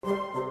Hi,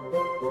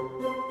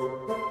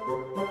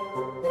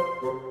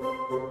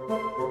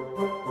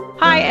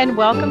 and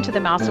welcome to the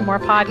Mouse and More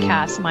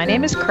podcast. My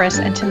name is Chris,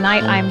 and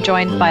tonight I'm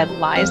joined by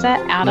Liza,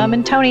 Adam,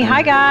 and Tony.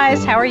 Hi,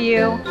 guys. How are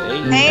you?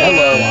 Hey.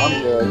 Hello,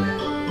 I'm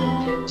good.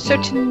 So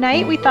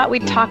tonight we thought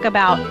we'd talk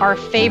about our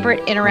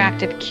favorite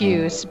interactive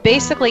cues,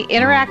 basically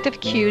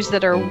interactive cues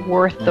that are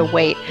worth the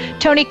wait.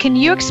 Tony, can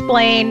you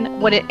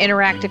explain what an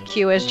interactive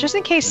cue is, just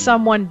in case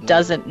someone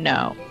doesn't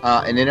know?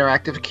 An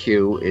interactive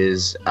cue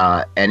is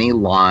any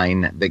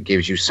line that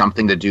gives you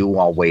something to do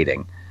while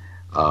waiting.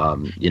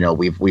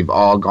 We've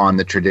all gone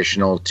the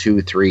traditional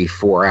 2, 3,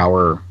 4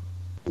 hour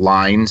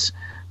lines.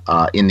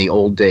 In the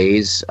old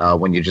days,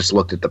 when you just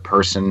looked at the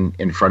person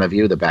in front of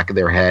you, the back of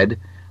their head,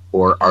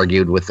 or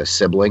argued with a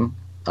sibling,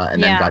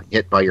 and then got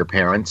hit by your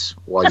parents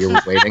while you were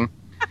waiting.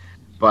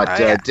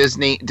 But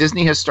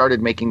Disney has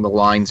started making the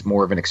lines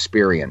more of an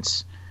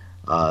experience,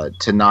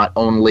 to not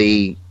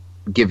only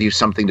give you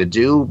something to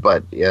do,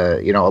 but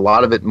a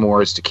lot of it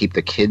more is to keep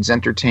the kids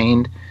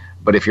entertained.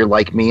 But if you're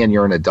like me and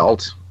you're an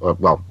adult,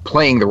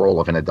 playing the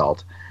role of an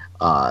adult,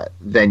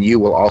 then you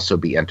will also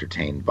be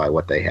entertained by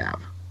what they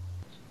have.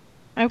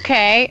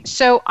 Okay,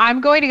 so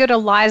I'm going to go to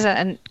Liza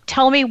and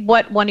tell me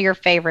what one of your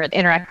favorite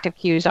interactive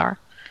cues are.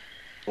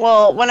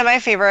 Well, one of my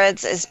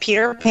favorites is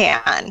Peter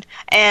Pan,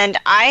 and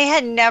I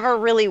had never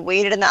really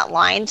waited in that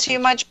line too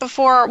much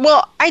before.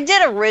 Well, I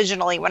did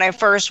originally when I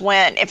first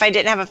went. If I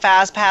didn't have a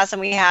fast pass and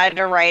we had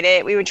to ride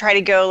it, we would try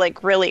to go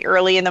like really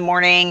early in the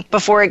morning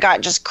before it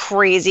got just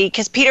crazy,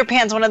 because Peter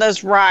Pan's one of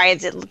those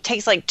rides. It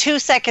takes like 2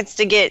 seconds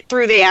to get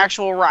through the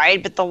actual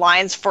ride, but the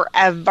line's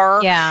forever.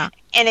 Yeah.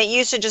 And it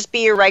used to just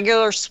be a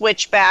regular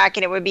switchback,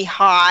 and it would be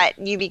hot.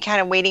 You'd be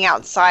kind of waiting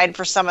outside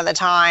for some of the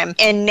time.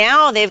 And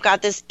now they've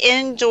got this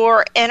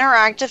indoor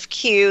interactive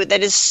queue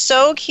that is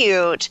so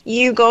cute.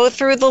 You go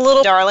through the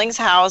little darling's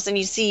house, and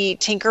you see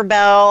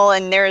Tinkerbell,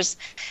 and there's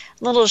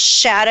little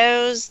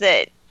shadows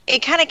that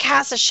it kind of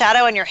casts a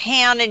shadow on your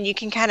hand, and you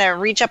can kind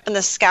of reach up in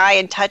the sky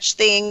and touch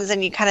things,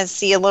 and you kind of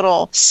see a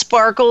little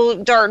sparkle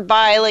dart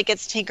by like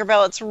it's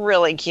Tinkerbell. It's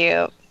really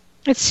cute.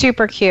 It's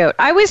super cute.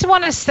 I always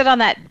want to sit on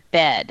that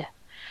bed.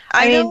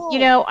 I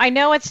mean, I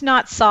know it's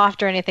not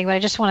soft or anything, but I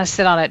just want to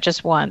sit on it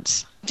just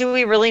once. Do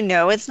we really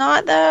know it's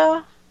not,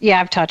 though? Yeah,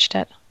 I've touched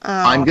it. Oh,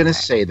 I'm going to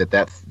say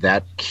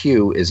that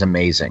queue is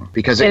amazing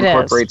because it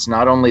incorporates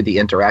not only the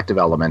interactive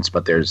elements,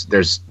 but there's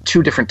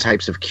 2 different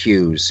types of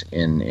cues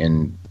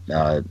in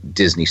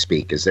Disney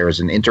speak. Is there's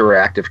an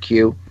interactive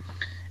queue,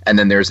 and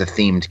then there's a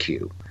themed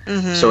queue.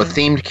 Mm-hmm. So a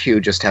themed queue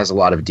just has a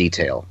lot of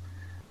detail,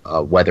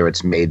 whether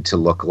it's made to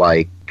look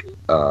like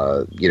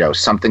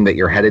something that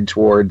you're headed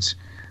towards.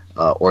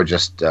 Or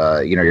just,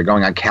 you're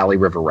going on Cali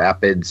River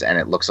Rapids and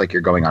it looks like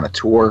you're going on a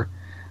tour.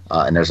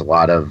 And there's a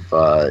lot of,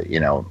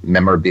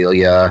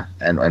 memorabilia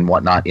and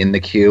whatnot in the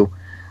queue.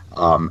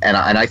 And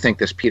I think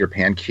this Peter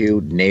Pan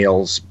queue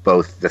nails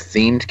both the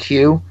themed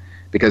queue,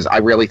 because I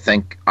really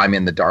think I'm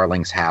in the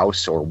Darling's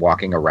house or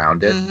walking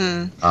around it,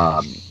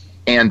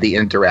 and the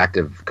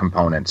interactive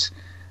components,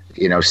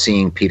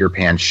 seeing Peter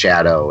Pan's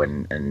shadow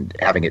and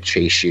having it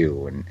chase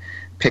you, and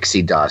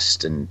pixie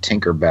dust and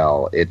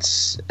Tinkerbell.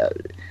 It's...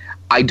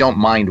 I don't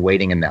mind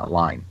waiting in that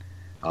line.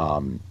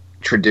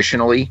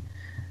 Traditionally,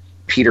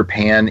 Peter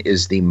Pan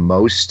is the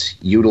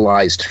most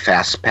utilized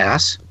fast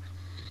pass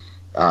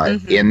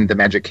in the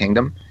Magic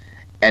Kingdom,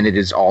 and it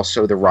is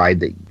also the ride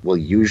that will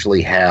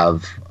usually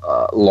have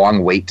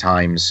long wait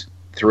times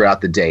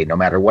throughout the day. No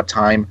matter what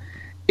time,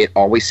 it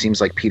always seems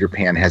like Peter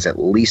Pan has at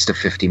least a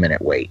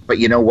 50-minute wait. But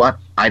you know what?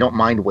 I don't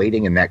mind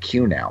waiting in that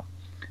queue now.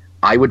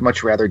 I would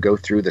much rather go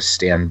through the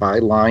standby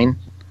line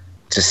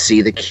to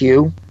see the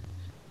queue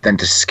than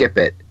to skip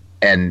it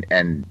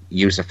and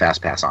use a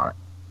fast pass on it.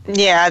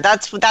 Yeah,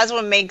 that's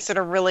what makes it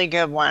a really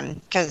good one,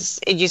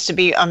 because it used to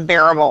be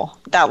unbearable.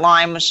 That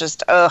line was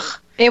just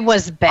it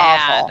was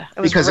bad. Awful.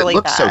 It was because really it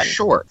looks bad. So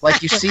short.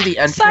 Like you see the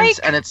entrance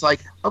and it's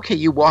like, okay,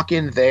 you walk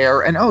in there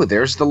and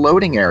there's the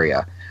loading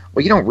area.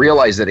 Well, you don't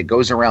realize that it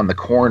goes around the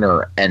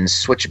corner and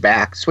switches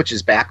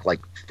back like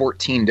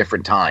 14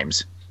 different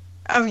times.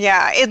 Oh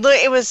yeah,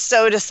 it was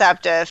so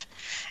deceptive.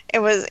 It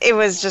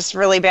was just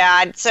really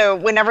bad. So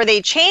whenever they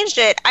changed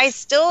it, I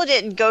still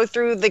didn't go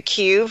through the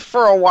queue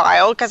for a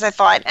while, because I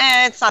thought,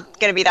 it's not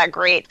going to be that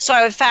great. So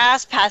I would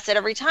fast pass it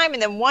every time.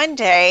 And then one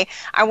day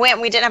I went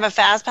and we didn't have a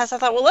fast pass. I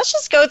thought, well, let's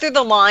just go through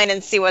the line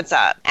and see what's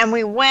up. And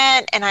we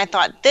went, and I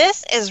thought,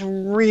 this is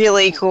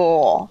really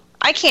cool.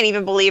 I can't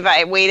even believe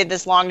I waited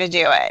this long to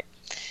do it.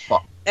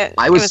 Well,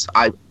 I was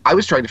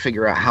trying to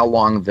figure out how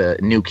long the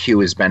new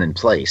queue has been in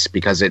place,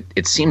 because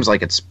it seems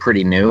like it's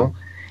pretty new.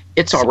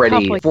 It's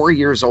already 4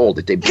 years old.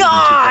 It debuted in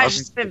 2015.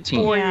 It's been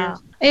 4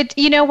 years.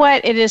 You know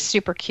what? It is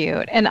super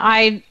cute, and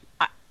I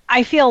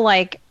feel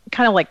like,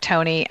 kind of like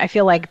Tony, I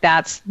feel like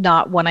that's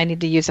not one I need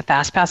to use a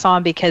fast pass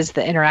on, because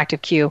the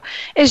interactive queue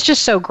is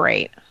just so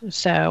great.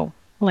 So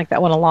I like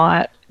that one a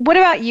lot. What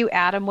about you,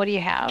 Adam? What do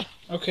you have?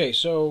 Okay,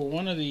 so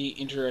one of the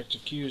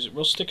interactive cues,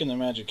 we'll stick in the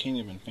Magic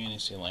Kingdom in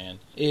Fantasyland,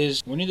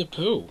 is Winnie the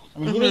Pooh. I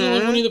mean, who doesn't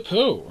like Winnie the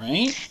Pooh,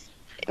 right?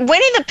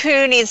 Winnie the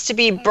Pooh needs to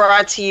be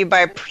brought to you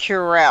by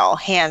Purell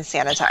hand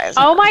sanitizer.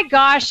 Oh my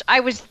gosh, I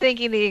was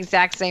thinking the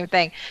exact same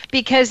thing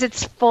because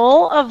it's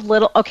full of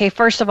little. Okay,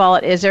 first of all,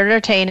 it is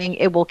entertaining.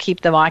 It will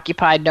keep them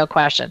occupied, no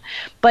question.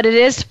 But it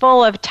is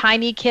full of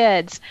tiny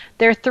kids.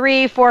 They're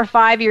 3, 4,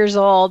 5 years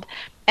old.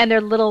 And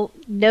their little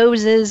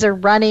noses are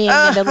running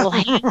and their little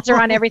hands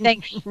are on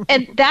everything.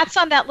 And that's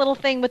on that little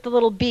thing with the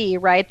little bee,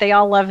 right? They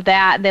all love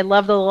that. And they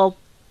love the little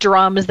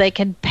drums they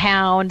can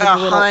pound. The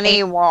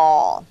honey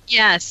wall.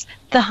 Yes.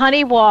 The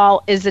honey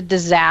wall is a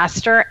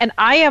disaster. And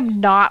I am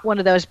not one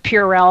of those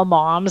Purell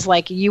moms.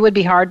 Like, you would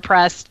be hard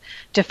pressed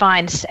to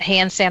find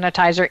hand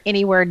sanitizer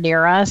anywhere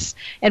near us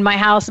in my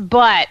house.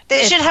 But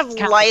they should have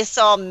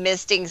Lysol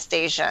misting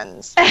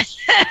stations.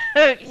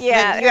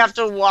 Yeah. You have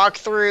to walk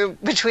through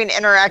between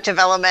interactive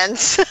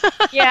elements.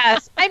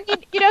 Yes. I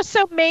mean,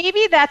 so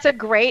maybe that's a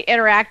great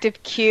interactive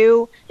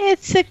cue.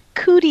 It's a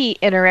cootie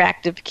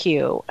interactive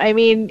cue. I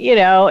mean,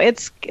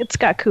 it's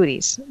got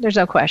cooties. There's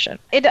no question.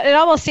 It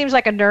almost seems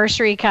like a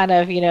nursery kind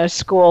of,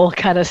 school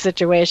kind of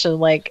situation.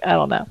 Like, I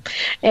don't know.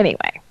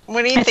 Anyway.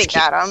 What do you think,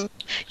 cute. Adam?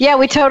 Yeah,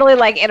 we totally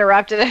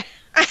interrupted it.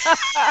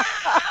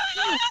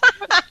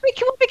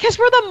 Because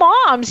we're the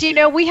moms,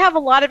 we have a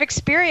lot of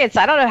experience.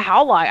 I don't know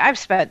how long. I've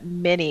spent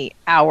many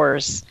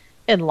hours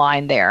in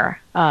line there.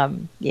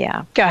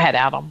 Yeah. Go ahead,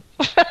 Adam.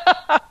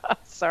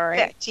 Sorry.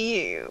 Back to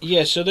you.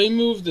 Yeah, so they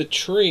moved the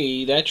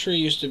tree. That tree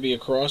used to be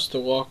across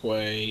the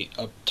walkway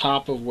up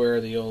top of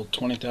where the old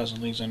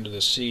 20,000 Leagues Under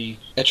the Sea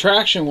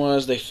attraction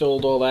was. They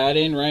filled all that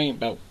in, right?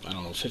 About,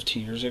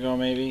 15 years ago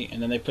maybe.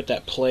 And then they put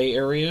that play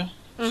area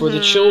for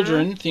the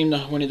children, themed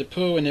to Winnie the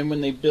Pooh. And then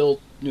when they built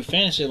New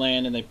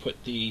Fantasyland and they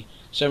put the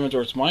Seven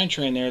Dwarfs Mine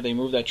Train there, they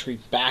moved that tree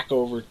back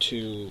over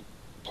to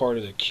part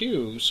of the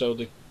queue. So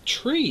the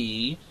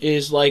tree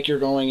is like you're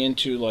going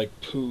into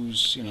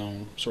Pooh's,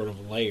 sort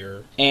of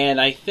lair.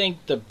 And I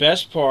think the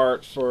best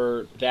part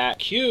for that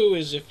queue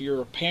is if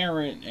you're a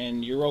parent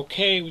and you're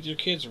okay with your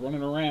kids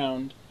running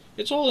around,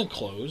 it's all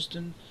enclosed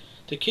and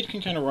the kid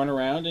can kind of run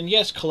around and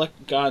yes,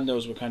 collect God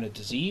knows what kind of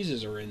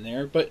diseases are in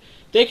there, but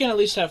they can at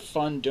least have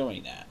fun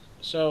doing that.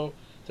 So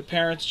the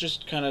parents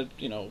just kind of,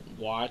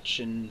 watch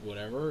and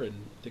whatever, and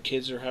the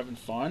kids are having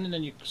fun, and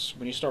then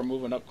when you start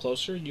moving up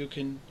closer, you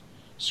can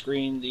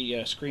screen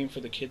for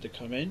the kid to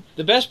come in.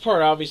 The best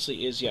part,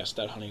 obviously, is yes,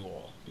 that honey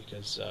wall,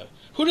 because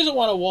who doesn't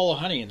want a wall of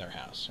honey in their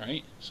house,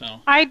 right? So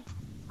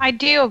I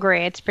do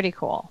agree. It's pretty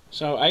cool.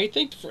 So I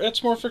think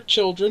that's more for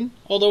children,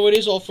 although it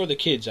is all for the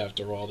kids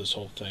after all. This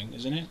whole thing,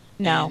 isn't it?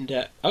 No.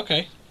 And,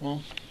 okay,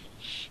 well,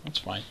 that's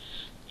fine.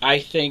 I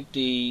think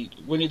the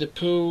Winnie the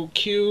Pooh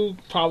queue,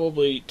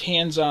 probably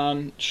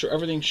hands-on,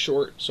 everything's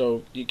short,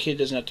 so the kid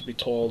doesn't have to be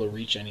tall to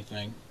reach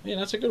anything. Yeah,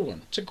 that's a good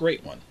one. It's a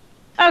great one.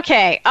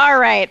 Okay, all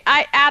right.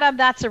 Adam,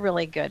 that's a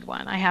really good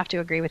one. I have to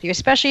agree with you,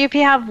 especially if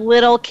you have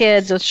little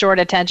kids with short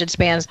attention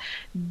spans.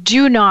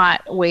 Do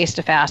not waste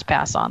a fast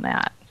pass on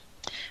that.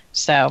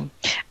 So,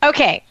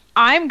 okay,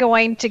 I'm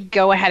going to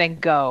go ahead and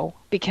go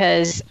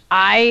because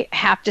I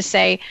have to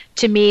say,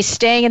 to me,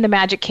 staying in the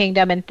Magic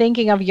Kingdom and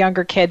thinking of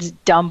younger kids,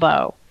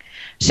 Dumbo.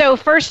 So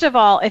first of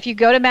all, if you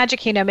go to Magic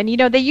Kingdom,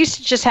 and they used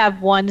to just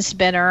have one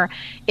spinner,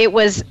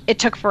 it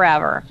took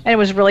forever, and it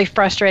was really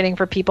frustrating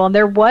for people, and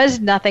there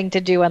was nothing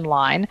to do in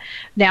line.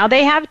 Now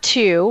they have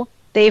two.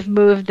 They've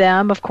moved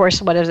them, of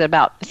course. What is it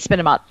about? It's been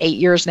about 8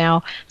 years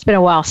now. It's been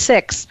a while,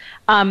 6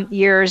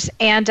 years,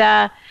 and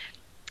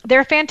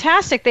they're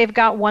fantastic. They've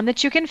got one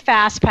that you can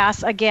fast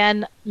pass.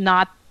 Again,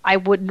 I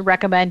wouldn't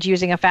recommend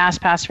using a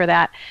fast pass for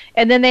that.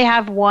 And then they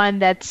have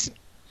one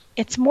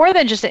it's more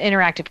than just an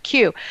interactive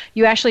queue.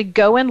 You actually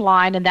go in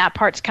line, and that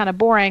part's kind of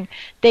boring.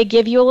 They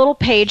give you a little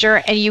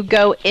pager, and you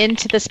go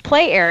into this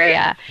play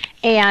area.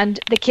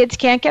 And the kids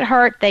can't get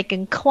hurt. They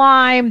can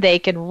climb. They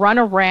can run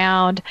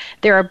around.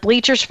 There are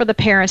bleachers for the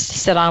parents to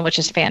sit on, which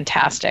is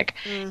fantastic.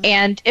 Mm-hmm.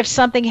 And if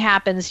something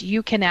happens,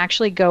 you can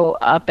actually go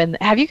up. And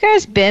have you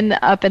guys been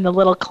up in the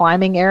little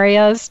climbing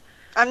areas?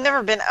 I've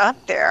never been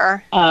up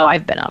there. Oh,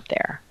 I've been up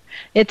there.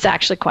 It's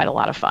actually quite a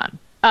lot of fun.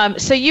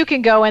 So you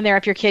can go in there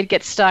if your kid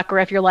gets stuck, or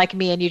if you're like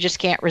me and you just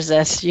can't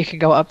resist, you can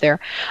go up there.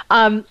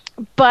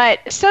 But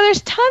so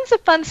there's tons of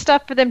fun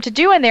stuff for them to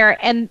do in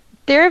there. And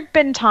there have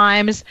been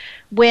times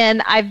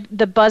when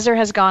the buzzer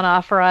has gone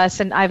off for us,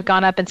 and I've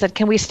gone up and said,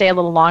 "Can we stay a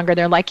little longer?"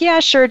 They're like, "Yeah,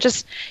 sure.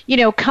 Just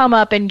come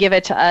up and give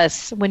it to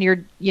us when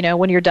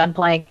you're done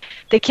playing."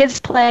 The kids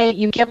play.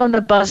 You give them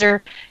the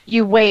buzzer.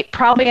 You wait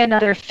probably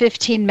another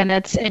 15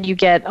 minutes, and you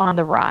get on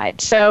the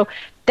ride. So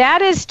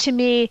that is, to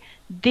me,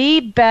 the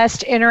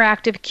best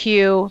interactive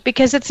queue,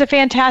 because it's a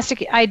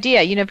fantastic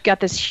idea. You've got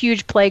this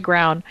huge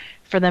playground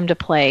for them to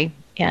play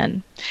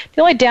in.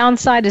 The only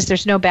downside is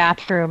there's no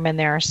bathroom in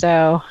there,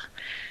 so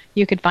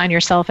you could find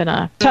yourself in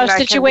a tough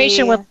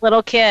situation with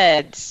little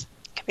kids.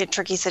 Could be a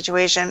tricky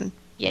situation.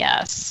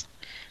 Yes.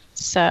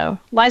 So,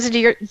 Liza,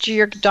 do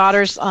your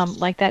daughters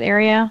like that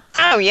area?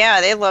 Oh,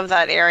 yeah, they love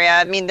that area.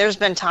 I mean, there's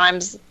been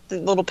times the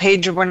little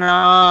pager went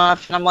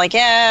off, and I'm like,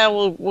 yeah,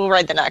 we'll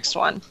ride the next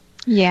one.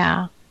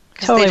 Yeah.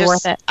 Totally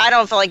worth it. I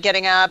don't feel like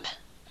getting up,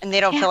 and they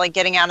don't feel like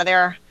getting out of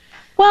there.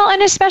 Well,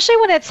 and especially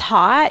when it's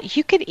hot,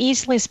 you could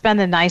easily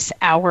spend a nice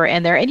hour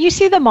in there. And you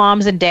see the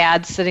moms and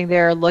dads sitting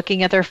there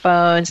looking at their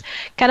phones,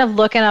 kind of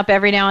looking up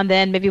every now and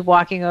then, maybe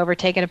walking over,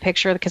 taking a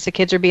picture because the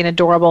kids are being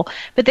adorable.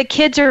 But the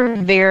kids are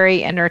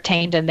very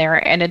entertained in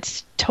there, and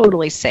it's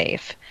totally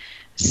safe.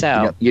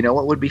 So, you know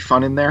what would be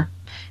fun in there?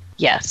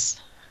 Yes.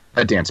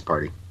 A dance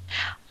party.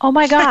 Oh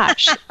my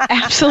gosh,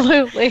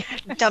 absolutely.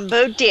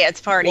 Dumbo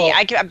dance party. Well,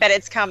 I bet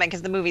it's coming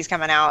because the movie's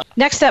coming out.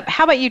 Next up,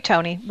 how about you,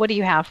 Tony? What do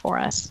you have for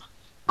us?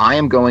 I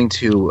am going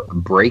to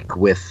break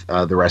with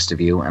the rest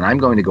of you, and I'm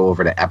going to go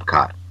over to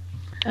Epcot.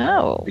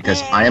 Oh.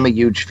 Because I am a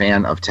huge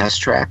fan of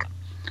Test Track.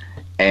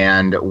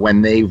 And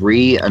when they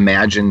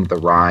reimagined the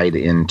ride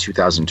in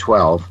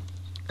 2012,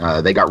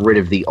 they got rid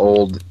of the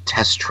old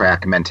Test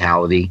Track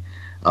mentality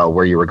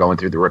where you were going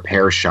through the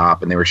repair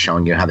shop and they were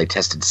showing you how they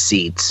tested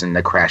seats and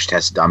the crash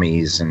test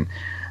dummies. And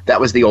that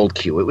was the old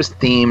queue. It was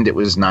themed. It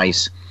was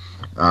nice.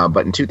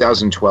 But in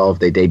 2012,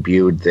 they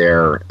debuted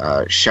their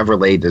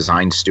Chevrolet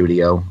design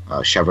studio.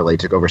 Chevrolet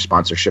took over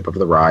sponsorship of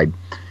the ride.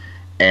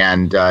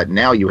 And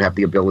now you have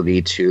the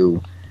ability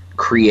to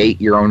create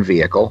your own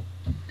vehicle.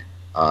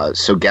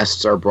 So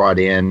guests are brought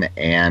in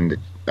and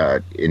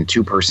in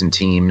two-person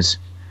teams.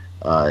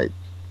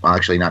 Well,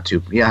 actually, not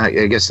two. Yeah, I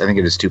think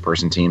it is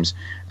two-person teams.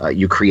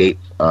 You create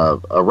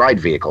a ride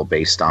vehicle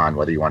based on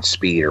whether you want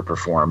speed or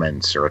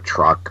performance or a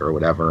truck or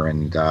whatever.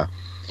 And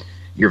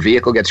your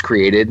vehicle gets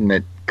created, and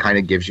it kind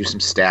of gives you some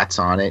stats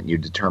on it. And you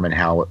determine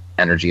how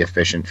energy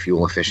efficient,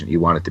 fuel efficient you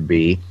want it to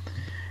be.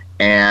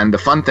 And the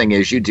fun thing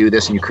is you do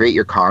this and you create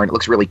your car, and it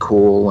looks really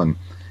cool. And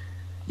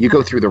you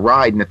go through the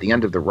ride, and at the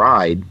end of the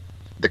ride,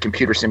 the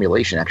computer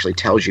simulation actually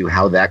tells you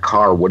how that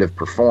car would have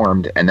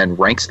performed and then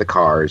ranks the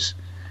cars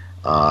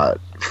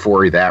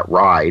for that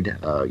ride,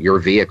 your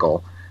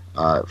vehicle,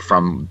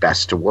 from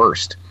best to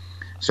worst.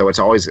 So it's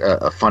always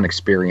a fun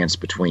experience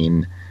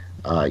between,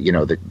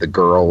 the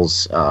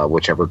girls,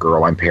 whichever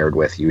girl I'm paired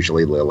with,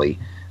 usually Lily.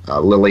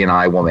 Lily and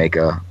I will make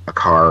a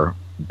car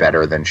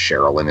better than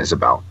Cheryl and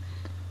Isabel,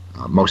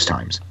 most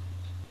times.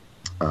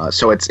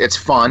 So it's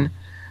fun.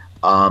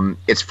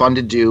 It's fun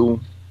to do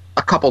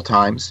a couple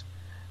times.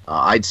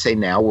 I'd say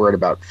now we're at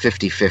about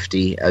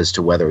 50-50 as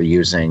to whether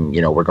using,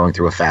 we're going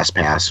through a fast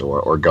pass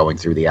or going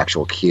through the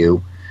actual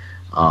queue,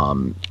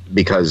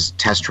 because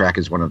Test Track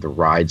is one of the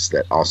rides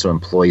that also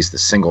employs the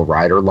single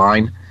rider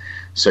line.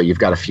 So you've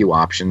got a few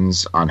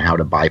options on how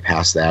to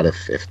bypass that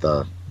if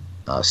the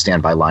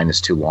standby line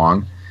is too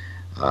long.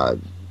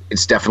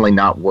 It's definitely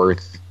not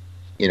worth,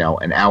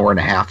 an hour and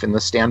a half in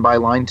the standby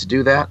line to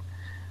do that.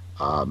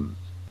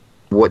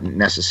 Wouldn't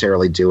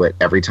necessarily do it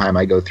every time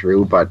I go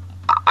through, but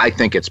I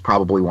think it's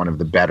probably one of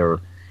the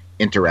better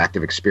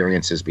interactive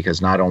experiences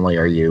because not only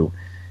are you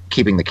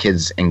keeping the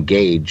kids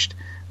engaged,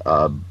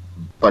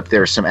 but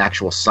there's some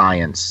actual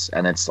science,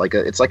 and it's like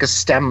a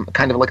STEM,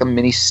 kind of like a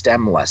mini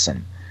STEM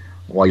lesson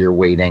while you're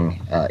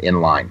waiting in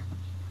line.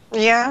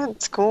 Yeah,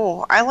 it's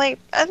cool.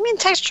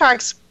 Test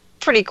Track's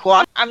pretty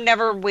cool. I've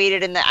never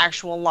waited in the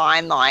actual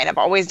line. I've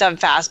always done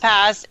Fast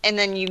Pass, and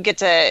then you get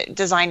to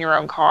design your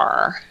own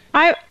car.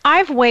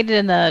 I've waited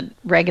in the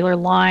regular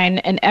line,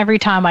 and every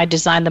time I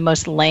design the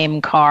most lame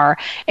car.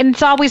 And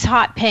it's always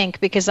hot pink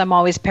because I'm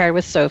always paired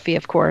with Sophie,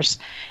 of course.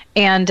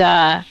 And,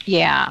 I'm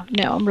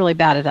really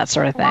bad at that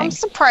sort of thing. Well, I'm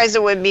surprised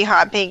it wouldn't be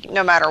hot pink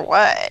no matter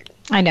what.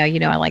 I know,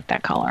 I like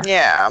that color.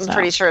 Yeah, I'm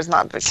pretty sure it's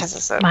not because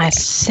of Sophie. My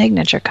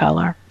signature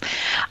color.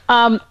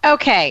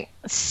 Okay,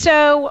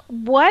 so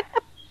what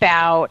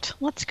about,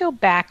 let's go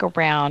back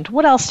around.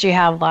 What else do you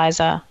have,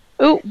 Liza?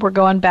 Ooh, we're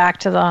going back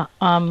to the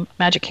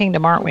Magic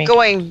Kingdom, aren't we?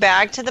 Going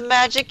back to the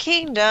Magic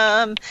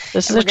Kingdom.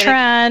 This is a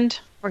trend.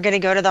 We're going to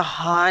go to the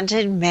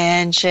Haunted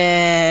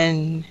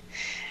Mansion.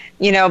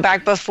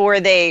 Back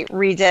before they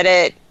redid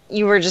it,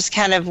 you were just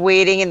kind of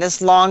waiting in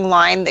this long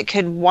line that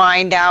could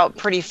wind out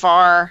pretty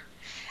far.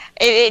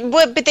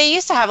 But they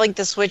used to have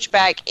the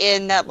switchback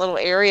in that little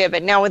area,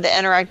 but now with the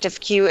interactive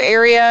queue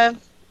area,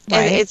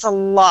 right, it's a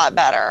lot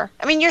better.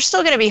 You're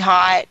still going to be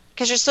hot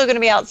because you're still going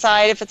to be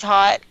outside if it's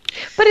hot.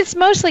 But it's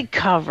mostly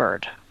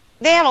covered.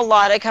 They have a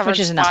lot of covered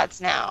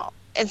spots now.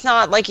 It's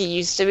not like it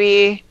used to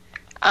be.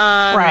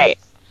 Right.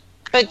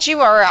 But you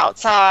are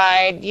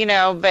outside,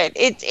 but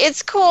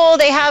it's cool.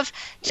 They have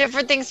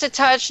different things to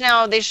touch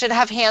now. They should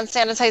have hand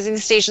sanitizing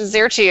stations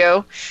there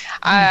too,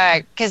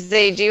 because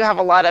they do have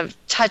a lot of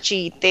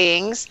touchy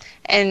things.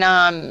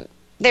 And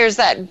there's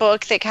that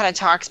book that kind of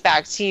talks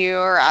back to you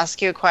or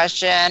asks you a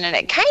question, and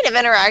it kind of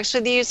interacts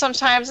with you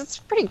sometimes. It's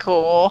pretty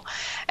cool.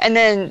 And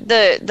then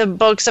the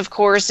books, of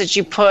course, that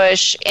you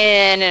push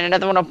in, and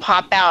another one will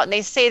pop out. And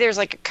they say there's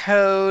a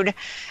code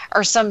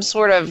or some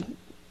sort of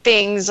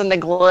things in the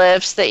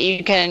glyphs that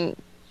you can,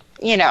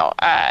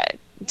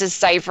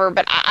 decipher.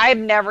 But I've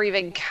never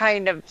even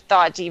kind of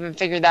thought to even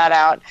figure that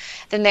out.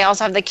 Then they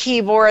also have the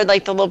keyboard, the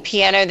little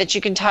piano that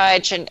you can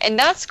touch, and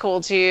that's cool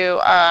too.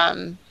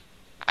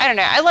 I don't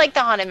know. I like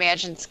the Haunted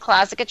Mansion's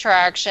classic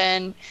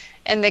attraction,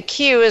 and the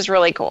queue is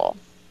really cool.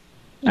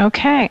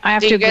 Okay, I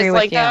have to agree with you. Do you guys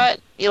like that?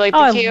 You like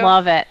the queue? I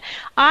love it.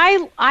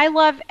 I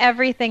love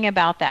everything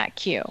about that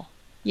queue.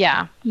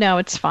 Yeah, no,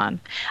 it's fun.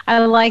 I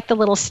like the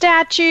little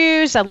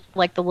statues. I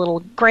like the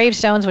little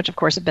gravestones, which of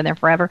course have been there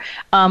forever.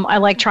 I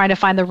like trying to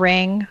find the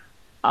ring.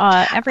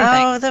 Everything.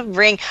 Oh, the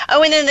ring.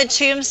 Oh, and then the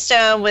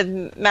tombstone with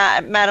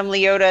Madame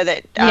Leota.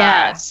 That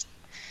yes.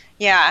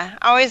 Yeah,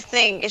 I always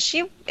think is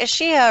she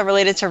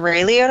related to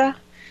Ray Liotta?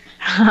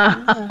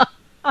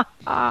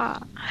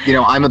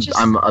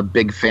 I'm a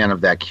big fan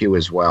of that queue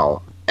as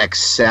well,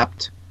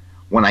 except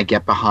when I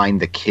get behind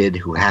the kid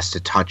who has to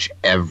touch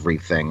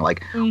everything.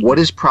 Like, what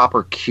is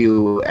proper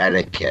queue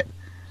etiquette?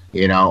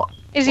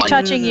 Is he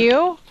touching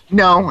you?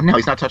 No,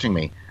 he's not touching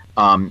me.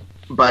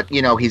 But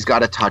he's got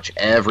to touch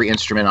every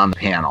instrument on the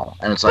panel,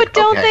 and it's like. But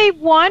don't they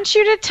want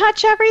you to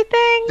touch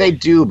everything? They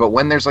do, but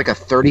when there's like a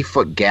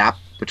 30-foot gap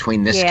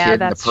between this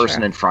kid and the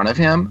person in front of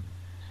him,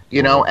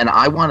 and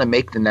I want to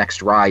make the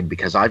next ride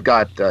because I've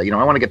got, I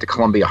want to get to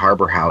Columbia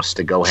Harbor House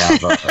to go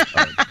have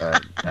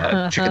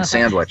a chicken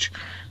sandwich.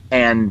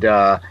 And,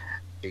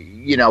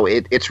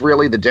 it's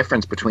really the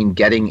difference between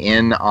getting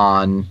in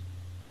on,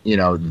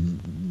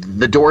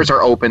 the doors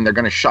are open, they're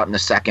going to shut in a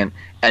second,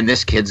 and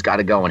this kid's got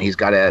to go and he's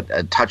got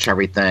to touch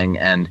everything.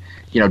 And,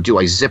 do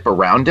I zip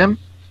around him?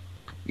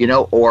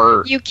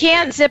 Or. You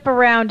can't zip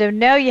around him.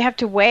 No, you have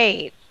to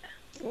wait.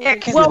 Yeah,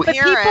 but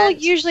people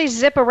usually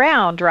zip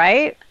around,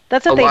 right?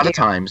 That's what they do. A lot of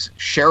times,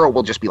 Cheryl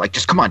will just be like,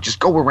 just come on, just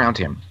go around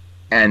him.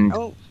 And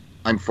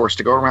I'm forced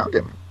to go around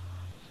him.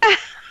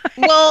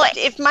 Well,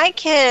 if my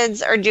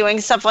kids are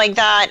doing stuff like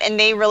that and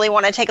they really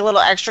want to take a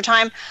little extra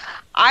time,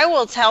 I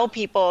will tell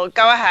people,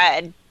 go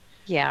ahead.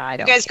 Yeah, I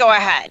don't. You guys go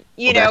ahead.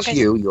 That's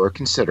you're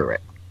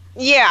considerate.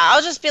 Yeah,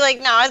 I'll just be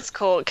like, no, it's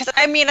cool. Because,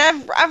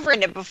 I've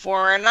written it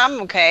before and I'm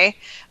okay.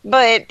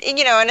 But, and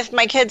if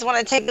my kids want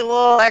to take a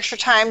little extra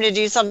time to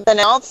do something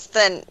else,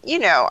 then,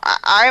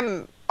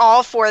 I'm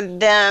all for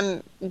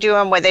them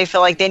doing what they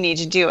feel like they need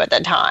to do at the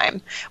time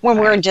when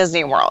we're in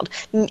Disney World.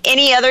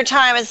 Any other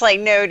time, it's like,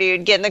 no,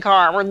 dude, get in the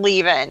car. We're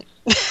leaving.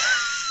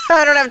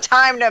 I don't have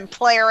time to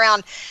play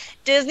around.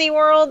 Disney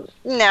World,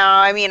 no,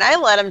 I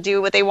let them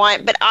do what they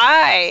want, but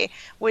I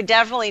would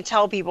definitely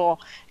tell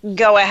people,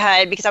 go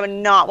ahead, because I would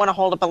not want to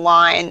hold up a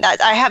line.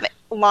 I have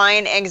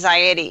line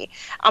anxiety.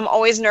 I'm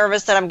always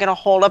nervous that I'm going to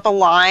hold up a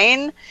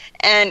line,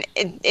 and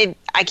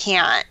I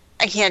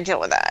can't deal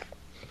with that.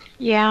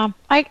 Yeah,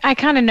 I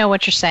kind of know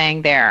what you're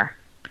saying there.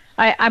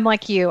 I'm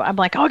like you. I'm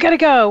like, I gotta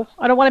go.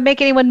 I don't want to make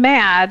anyone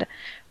mad.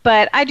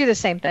 But I do the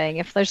same thing.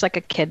 If there's like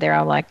a kid there,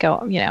 I'm like,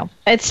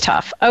 it's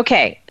tough.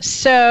 Okay,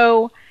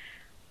 so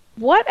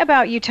what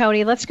about you,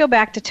 Tony? Let's go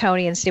back to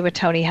Tony and see what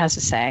Tony has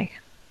to say.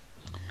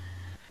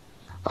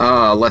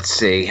 Let's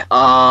see.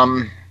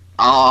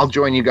 I'll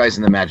join you guys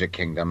in the Magic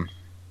Kingdom.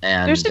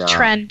 And there's a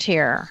trend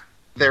here.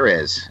 There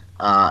is.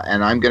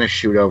 And I'm going to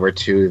shoot over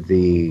to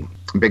the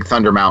Big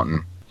Thunder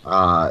Mountain.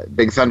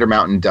 Big Thunder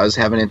Mountain does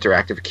have an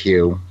interactive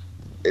queue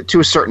to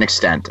a certain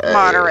extent.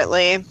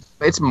 Moderately.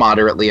 It's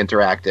moderately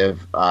interactive.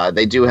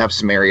 They do have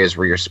some areas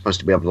where you're supposed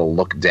to be able to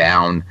look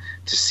down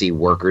to see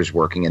workers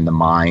working in the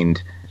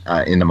mines,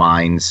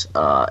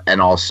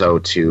 and also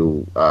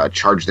to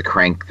charge the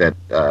crank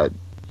that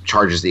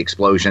charges the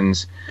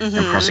explosions, and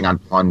pressing on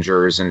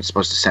plungers, and it's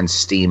supposed to send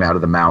steam out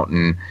of the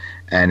mountain.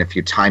 And if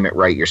you time it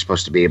right, you're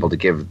supposed to be able to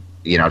give,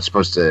 it's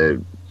supposed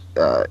to,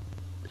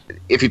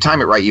 if you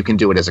time it right, you can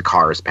do it as a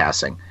car is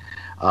passing.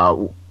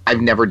 I've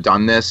never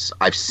done this.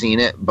 I've seen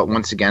it, but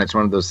once again, it's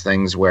one of those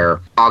things where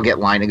I'll get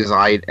line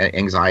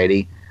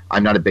anxiety.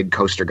 I'm not a big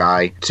coaster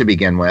guy to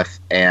begin with,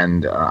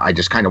 and I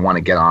just kind of want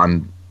to get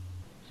on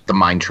the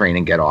mine train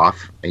and get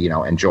off,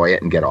 enjoy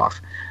it and get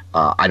off.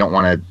 I don't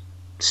want to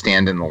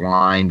stand in the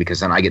line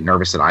because then I get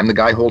nervous that I'm the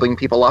guy holding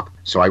people up.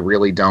 So I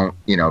really don't,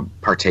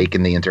 partake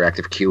in the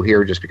interactive queue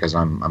here just because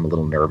I'm a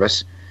little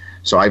nervous.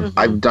 So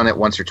I've done it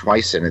once or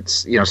twice, and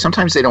it's,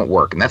 sometimes they don't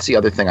work. And that's the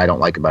other thing I don't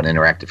like about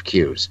interactive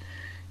queues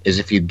is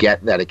if you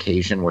get that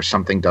occasion where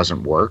something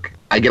doesn't work,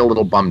 I get a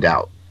little bummed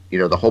out.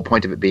 The whole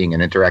point of it being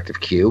an interactive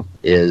queue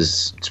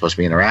is it's supposed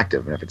to be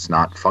interactive. And if it's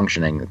not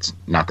functioning, it's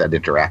not that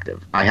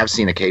interactive. I have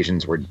seen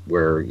occasions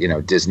where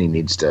Disney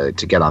needs to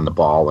get on the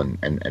ball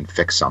and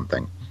fix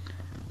something.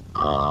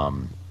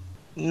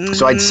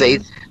 So I'd say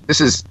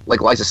this is,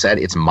 like Liza said,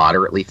 it's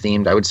moderately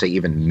themed. I would say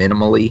even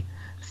minimally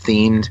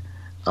themed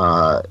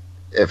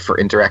for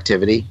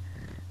interactivity.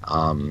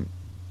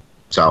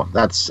 So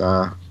that's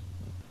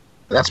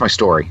my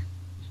story.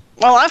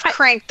 Well, I've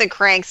cranked the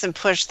cranks and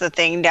pushed the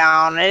thing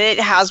down, and it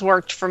has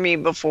worked for me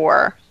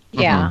before.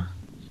 Yeah.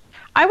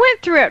 I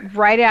went through it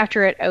right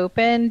after it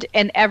opened,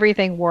 and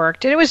everything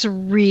worked, and it was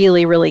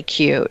really, really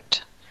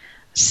cute.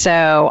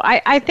 So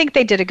I think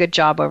they did a good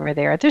job over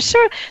there. There's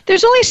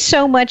only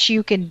so much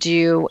you can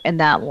do in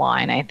that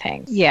line, I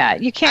think. Yeah,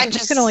 you can't.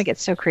 You can only get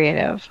so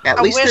creative. I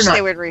wish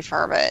they would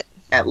refurb it.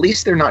 At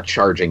least they're not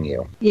charging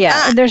you.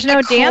 Yeah, and there's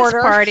no dance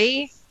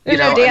party. There's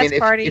no dance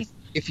party.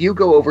 If you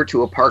go over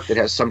to a park that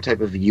has some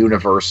type of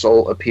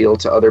universal appeal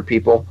to other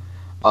people,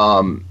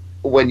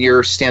 when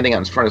you're standing out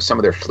in front of some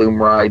of their flume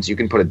rides, you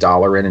can put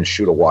 $1 in and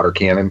shoot a water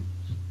cannon.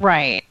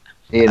 Right.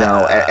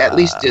 At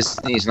least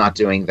Disney's not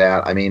doing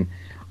that. I mean,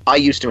 I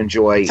used to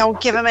enjoy... Don't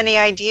give them any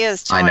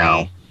ideas, Tony. I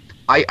know.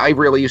 I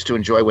really used to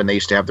enjoy when they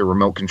used to have the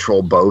remote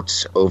control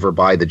boats over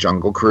by the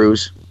Jungle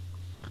Cruise.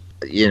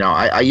 You know,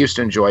 I used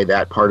to enjoy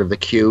that part of the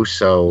queue.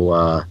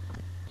 So,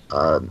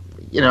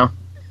 you know,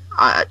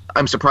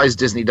 I'm surprised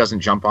Disney doesn't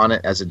jump on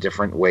it as a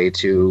different way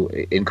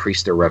to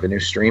increase their revenue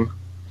stream.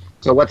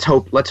 So let's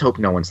hope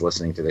no one's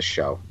listening to this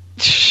show.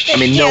 I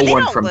mean, no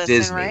one from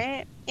Disney.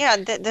 Right? Yeah,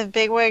 the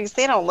bigwigs,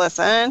 they don't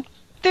listen.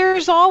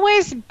 There's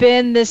always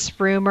been this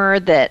rumor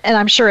that, and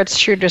I'm sure it's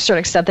true to a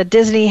certain extent, that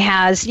Disney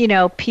has, you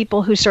know,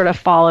 people who sort of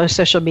follow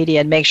social media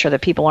and make sure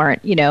that people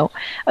aren't, you know,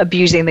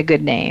 abusing the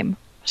good name.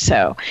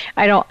 So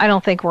I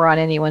don't think we're on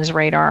anyone's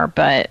radar,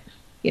 but,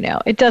 you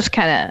know, it's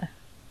kind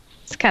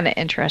of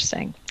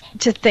interesting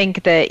to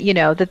think that, you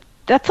know,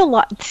 that's a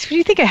lot. When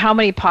you think of how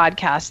many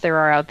podcasts there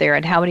are out there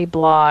and how many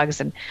blogs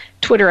and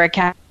Twitter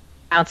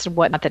accounts and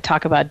whatnot that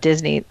talk about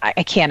Disney,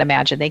 I can't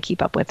imagine they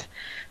keep up with,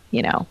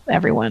 you know,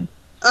 everyone.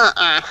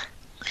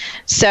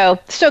 So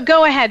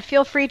go ahead.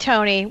 Feel free,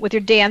 Tony, with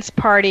your dance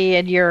party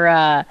and your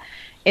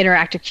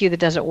interactive queue that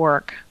doesn't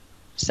work.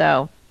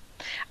 So,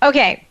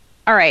 okay.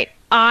 All right.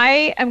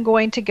 I am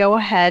going to go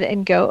ahead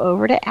and go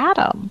over to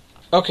Adam.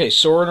 Okay,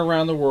 Soaring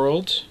Around the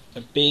World.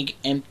 A big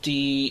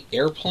empty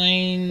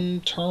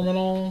airplane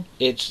terminal.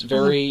 It's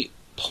very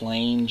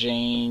plain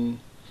Jane.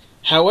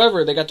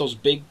 However, they got those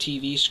big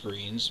TV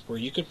screens where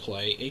you could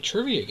play a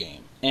trivia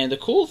game. And the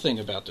cool thing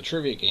about the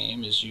trivia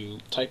game is you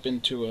type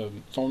into a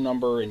phone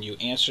number and you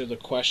answer the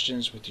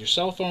questions with your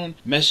cell phone.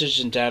 Message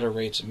and data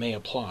rates may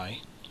apply,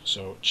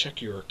 so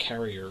check your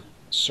carrier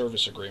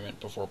service agreement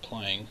before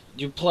playing.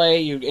 You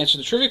play, you answer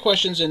the trivia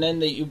questions, and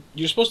then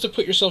you're supposed to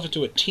put yourself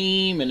into a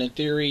team, and in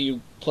theory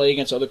you play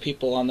against other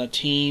people on the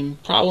team.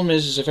 Problem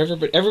is if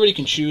everybody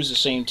can choose the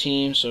same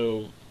team,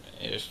 so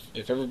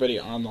if everybody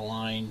on the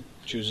line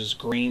chooses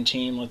green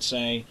team, let's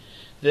say,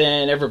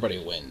 then everybody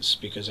wins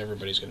because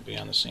everybody's going to be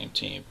on the same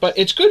team. But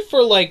it's good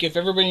for, like, if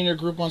everybody in your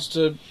group wants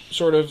to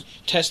sort of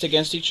test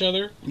against each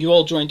other. You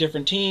all join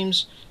different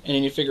teams, and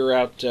then you figure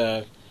out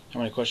how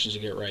many questions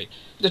you get right.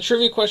 The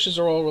trivia questions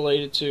are all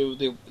related to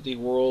the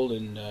world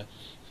and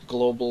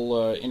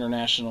global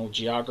international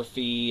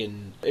geography,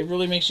 and it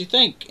really makes you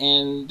think.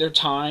 And they're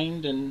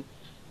timed, and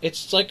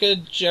it's like a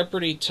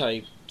Jeopardy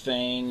type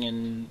thing,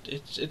 and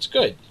it's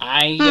good.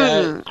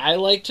 I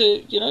like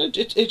to, you know,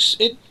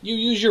 you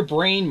use your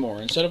brain more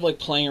instead of like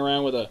playing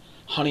around with a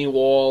honey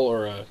wall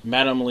or a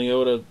Madame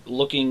Leota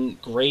looking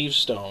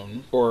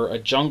gravestone or a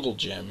jungle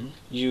gym.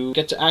 You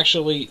get to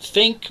actually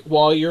think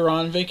while you're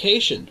on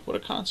vacation. What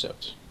a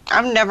concept.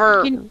 I've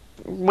never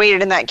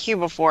waited in that queue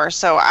before,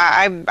 so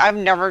I've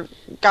never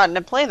gotten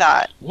to play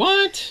that.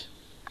 What?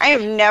 I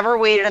have never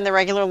waited in the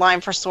regular line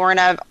for Soarin'.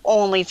 I've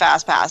only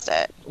fast passed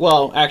it.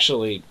 Well,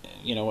 actually,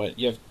 you know what?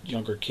 You have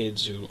younger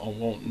kids who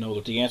won't know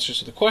the answers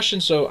to the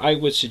question, so I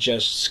would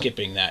suggest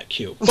skipping that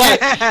queue. But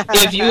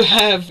if you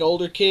have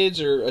older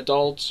kids or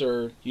adults,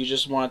 or you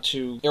just want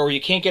to, or you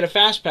can't get a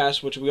fast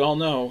pass, which we all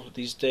know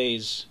these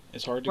days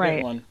it's hard to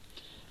get one,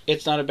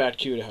 it's not a bad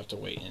queue to have to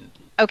wait in.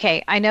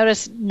 Okay, I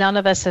noticed none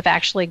of us have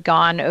actually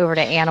gone over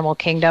to Animal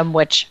Kingdom,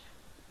 which,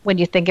 when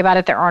you think about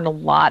it, there aren't a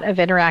lot of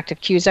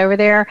interactive queues over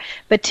there.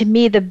 But to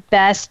me, the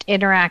best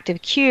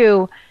interactive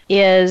queue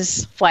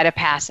is Flight of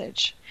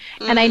Passage.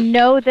 And I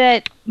know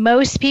that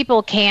most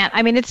people can't.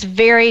 I mean, it's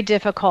very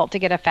difficult to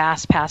get a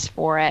fast pass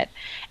for it.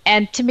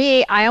 And to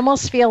me, I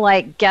almost feel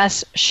like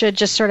guests should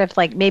just sort of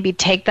like maybe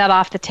take that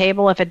off the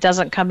table if it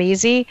doesn't come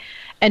easy,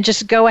 and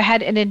just go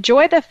ahead and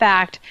enjoy the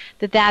fact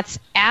that that's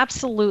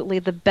absolutely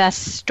the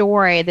best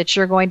story that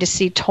you're going to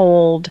see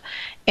told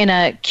in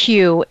a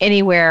queue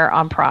anywhere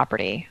on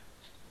property.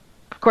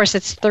 Of course,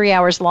 it's 3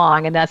 hours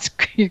long, and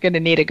you're going to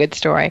need a good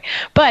story.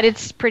 But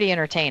it's pretty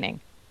entertaining.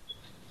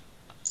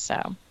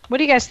 So, what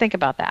do you guys think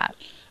about that?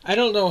 I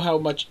don't know how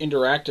much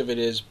interactive it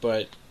is,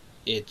 but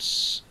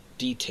it's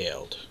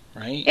detailed,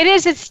 right? It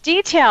is. It's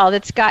detailed.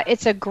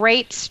 It's a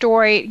great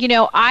story. You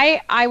know,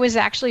 I was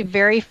actually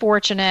very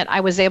fortunate. I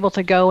was able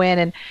to go in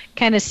and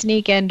kind of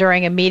sneak in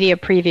during a media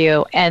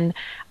preview, and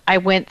I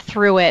went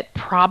through it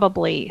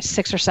probably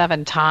 6 or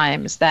 7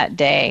 times that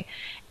day.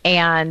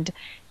 And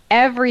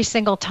every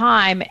single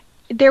time,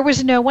 there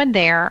was no one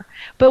there,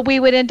 but we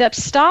would end up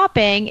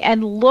stopping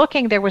and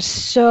looking. There was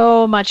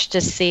so much to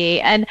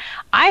see. And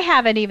I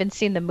haven't even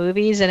seen the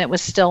movies, and it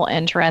was still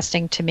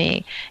interesting to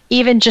me.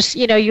 Even just,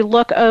 you know, you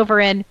look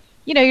over and,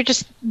 you know, you're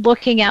just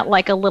looking at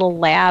like a little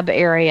lab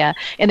area,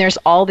 and there's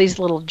all these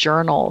little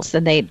journals,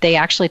 and they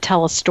actually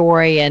tell a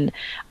story, and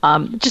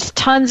just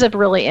tons of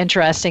really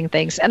interesting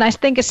things. And I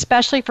think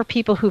especially for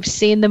people who've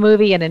seen the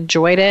movie and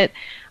enjoyed it,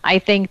 I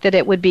think that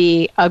it would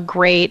be a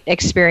great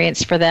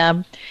experience for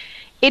them.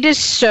 It is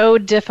so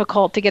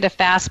difficult to get a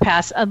fast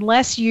pass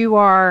unless you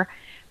are,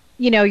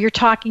 you know, you're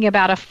talking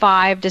about a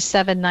 5 to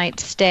 7 night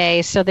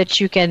stay, so that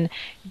you can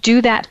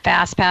do that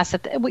fast pass.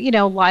 You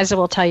know, Liza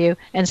will tell you,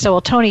 and so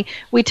will Tony,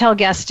 we tell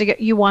guests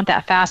you want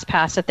that fast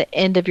pass at the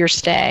end of your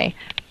stay,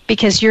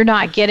 because you're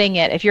not getting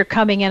it. If you're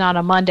coming in on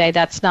a Monday,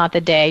 that's not the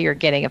day you're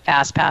getting a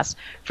fast pass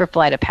for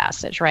Flight of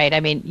Passage, right?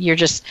 I mean, you're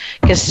just,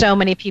 because so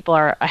many people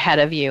are ahead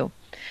of you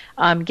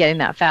getting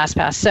that fast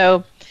pass.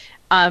 So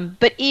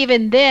But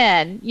even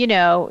then,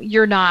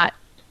 you're not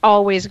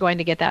always going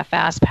to get that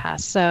fast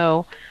pass.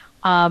 So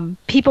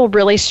people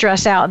really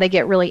stress out and they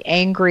get really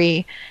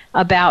angry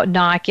about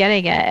not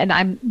getting it.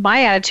 And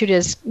my attitude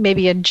is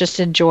maybe just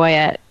enjoy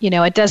it.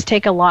 It does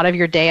take a lot of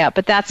your day up,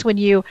 but that's when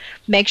you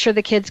make sure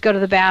the kids go to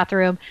the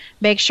bathroom,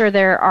 make sure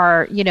there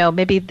are,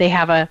 maybe they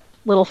have a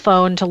little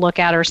phone to look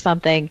at or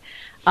something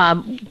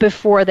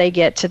before they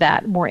get to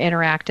that more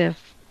interactive,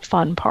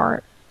 fun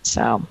part.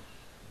 So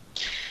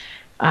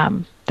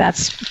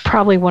that's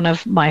probably one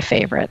of my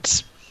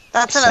favorites.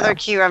 That's another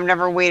queue. I've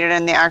never waited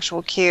in the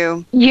actual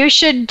queue. You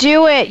should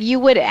do it. You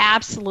would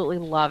absolutely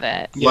love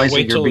it. Yeah,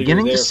 Liza, you're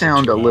beginning to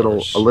sound a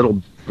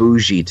little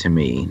bougie to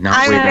me.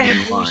 Not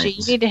waiting in line.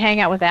 You need to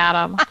hang out with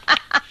Adam.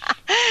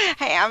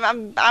 Hey,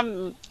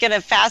 I'm gonna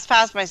fast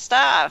pass my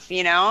stuff.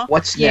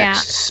 What's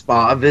next?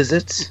 Spa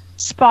visits.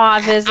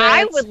 Spa visits.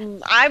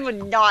 I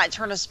would not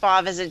turn a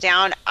spa visit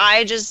down.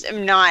 I just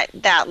am not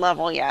that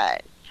level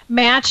yet.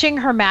 Matching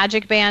her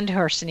magic band to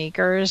her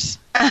sneakers.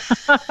 And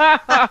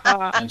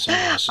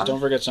sunglasses.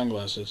 Don't forget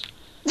sunglasses.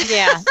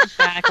 Yeah,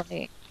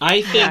 exactly.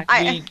 I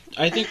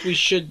think we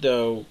should,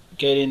 though,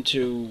 get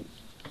into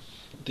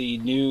the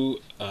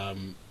new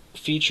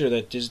feature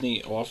that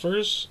Disney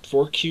offers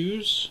for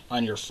queues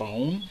on your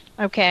phone.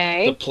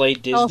 Okay. The Play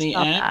Disney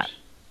app.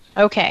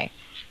 That. Okay.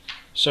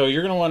 So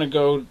you're going to want to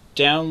go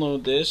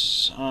download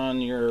this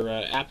on your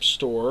app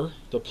store,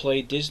 the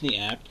Play Disney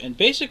app, and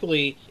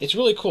basically it's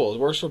really cool. It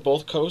works for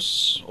both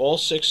coasts, all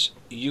 6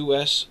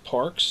 U.S.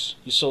 parks.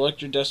 You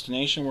select your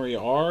destination where you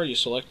are. You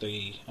select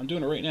I'm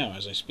doing it right now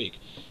as I speak.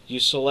 You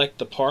select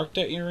the park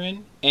that you're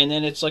in, and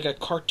then it's like a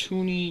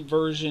cartoony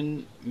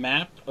version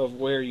map of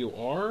where you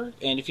are.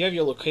 And if you have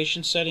your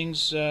location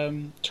settings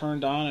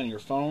turned on your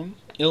phone,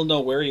 it'll know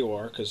where you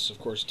are, because of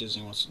course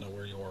Disney wants to know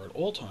where you are at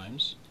all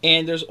times.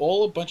 And there's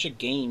all a bunch of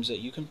games that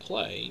you can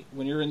play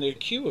when you're in the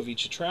queue of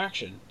each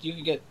attraction. You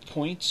can get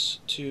points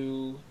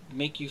to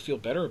make you feel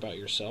better about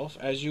yourself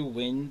as you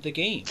win the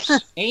games.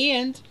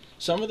 And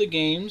some of the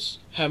games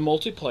have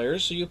multiplayer,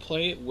 so you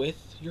play it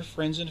with your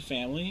friends and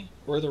family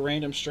or the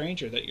random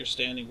stranger that you're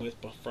standing with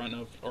in front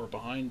of or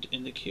behind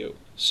in the queue.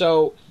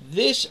 So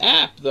this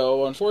app,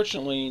 though,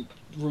 unfortunately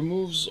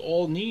removes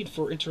all need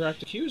for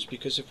interactive queues,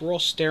 because if we're all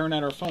staring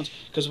at our phones,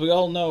 because we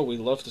all know we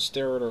love to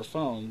stare at our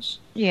phones,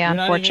 yeah, we're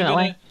not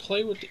unfortunately even going to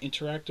play with the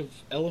interactive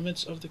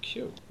elements of the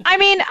queue. I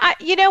mean,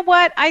 you know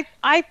what?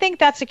 I think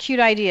that's a cute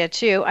idea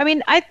too. I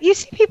mean, you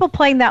see people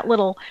playing that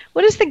little,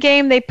 what is the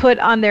game they put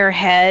on their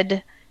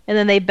head and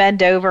then they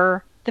bend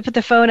over? They put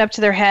the phone up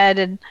to their head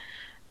and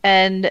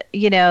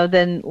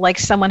then like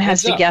someone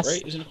has to guess.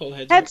 Right? Isn't it called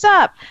Heads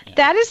Up? Yeah.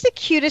 That is the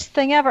cutest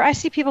thing ever. I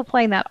see people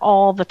playing that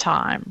all the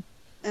time.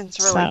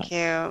 It's really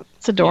cute.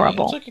 It's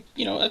adorable.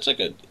 Yeah, that's like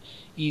a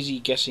easy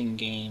guessing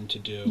game to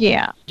do.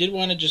 Yeah. Did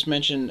want to just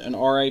mention an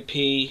RIP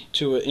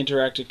to an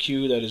interactive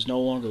queue that is no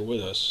longer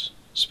with us.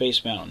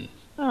 Space Mountain.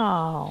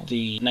 Oh.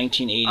 The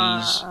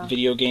 1980s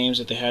video games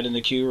that they had in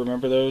the queue,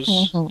 remember those?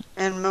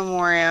 Mm-hmm. In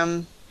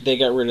memoriam. They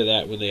got rid of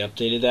that when they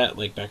updated that,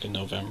 like back in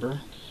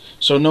November.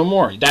 So no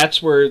more.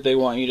 That's where they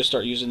want you to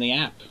start using the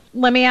app.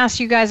 Let me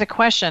ask you guys a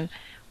question.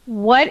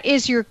 What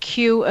is your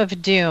queue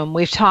of doom?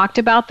 We've talked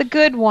about the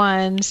good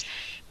ones.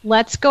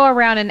 Let's go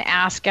around and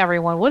ask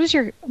everyone, what is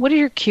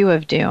your queue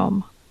of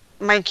doom?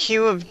 My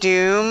queue of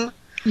doom?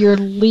 Your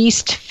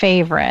least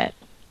favorite.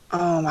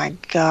 Oh my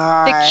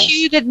god. The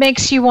queue that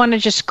makes you want to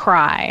just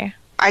cry.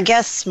 I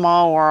guess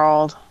Small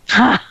World.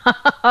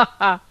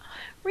 Because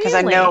Really?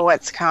 I know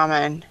what's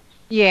coming.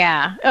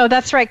 Yeah. Oh,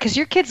 that's right. Because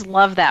your kids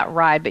love that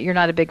ride, but you're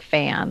not a big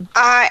fan.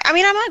 I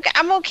mean,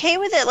 I'm okay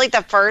with it like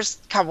the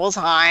first couple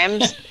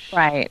times.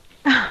 Right.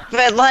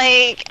 But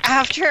like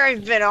after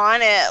I've been on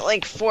it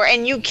like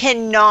and you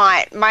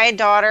cannot. My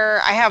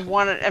daughter, I have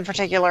one in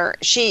particular.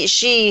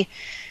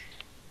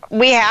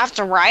 We have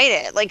to ride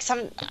it. Like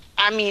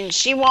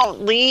she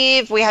won't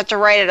leave. We have to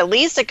ride it at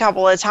least a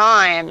couple of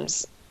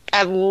times,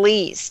 at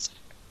least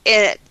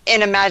in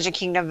a Magic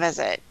Kingdom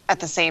visit at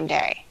the same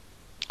day.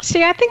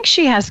 See, I think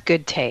she has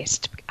good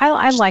taste.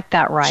 I like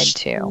that ride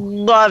too.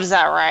 Loves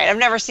that ride. I've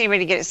never seen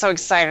anybody get so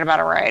excited about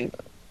a ride.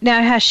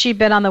 Now, has she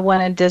been on the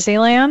one in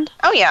Disneyland?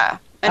 Oh yeah,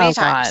 many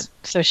times.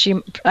 God. So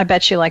I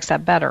bet she likes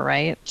that better,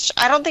 right?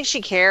 I don't think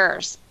she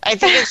cares. I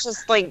think it's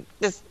just like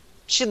this.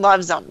 She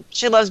loves them.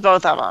 She loves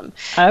both of them.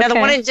 Okay. Now, the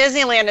one in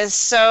Disneyland is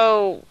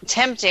so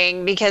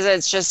tempting because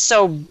it's just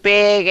so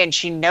big and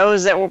she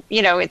knows that,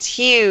 it's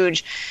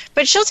huge.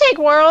 But she'll take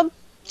World.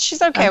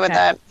 She's okay with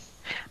that.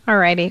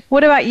 Alrighty.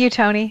 What about you,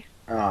 Tony?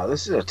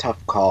 This is a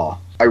tough call.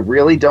 I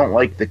really don't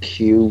like the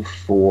queue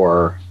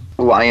for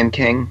Lion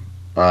King,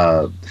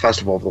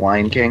 Festival of the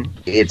Lion King.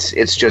 It's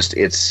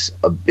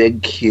a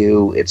big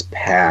queue. It's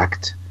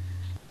packed.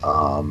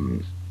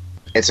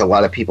 It's a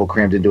lot of people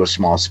crammed into a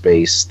small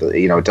space.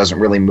 It doesn't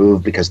really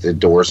move because the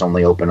doors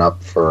only open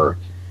up for,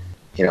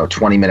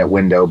 20-minute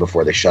window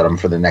before they shut them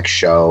for the next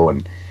show.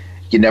 And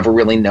you never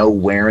really know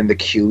where in the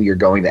queue you're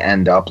going to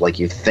end up. Like,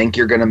 you think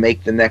you're going to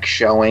make the next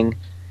showing,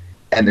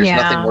 And there's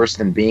nothing worse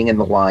than being in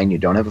the line. You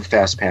don't have a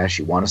fast pass.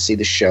 You want to see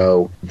the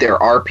show.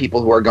 There are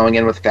people who are going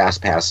in with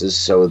fast passes,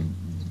 so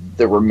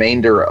the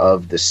remainder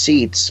of the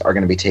seats are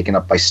going to be taken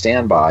up by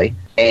standby.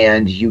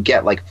 And you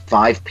get like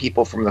 5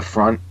 people from the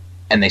front,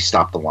 and they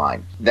stop the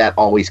line. That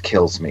always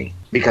kills me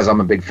because I'm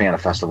a big fan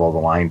of Festival of the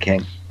Lion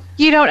King.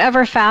 You don't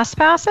ever fast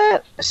pass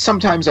it?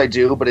 Sometimes I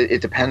do, but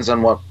it depends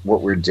on what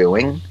we're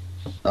doing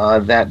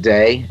that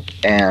day.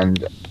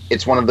 And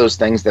it's one of those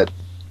things that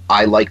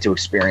I like to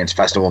experience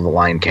Festival of the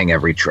Lion King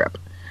every trip.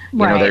 You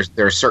know,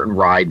 there are certain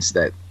rides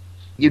that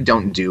you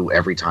don't do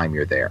every time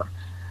you're there.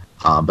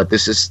 But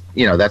this is,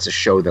 you know, that's a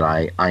show that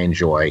I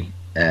enjoy.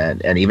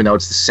 And even though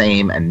it's the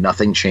same and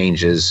nothing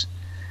changes,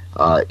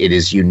 it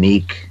is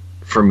unique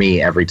for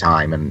me every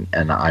time,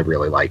 and I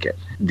really like it.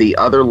 The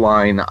other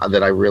line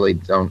that I really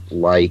don't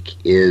like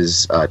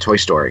is Toy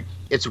Story.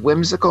 It's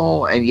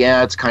whimsical, and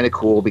yeah, it's kind of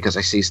cool because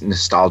I see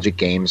nostalgic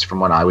games from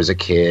when I was a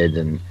kid,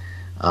 and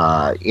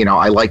you know,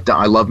 I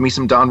love me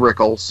some Don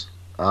Rickles.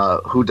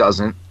 Who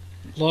doesn't?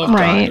 Love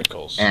Don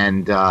Rickles.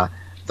 And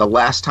the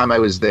last time I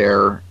was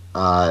there,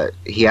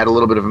 he had a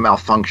little bit of a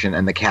malfunction,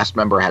 and the cast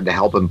member had to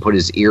help him put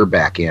his ear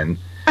back in.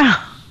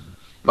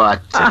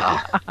 But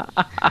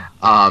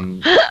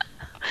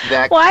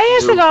why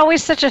is it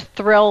always such a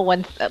thrill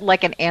when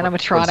like an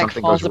animatronic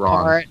falls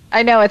apart?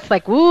 I know, it's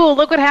like, ooh,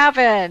 look what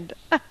happened.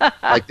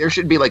 Like there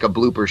should be like a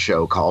blooper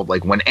show called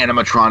like when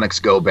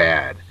animatronics go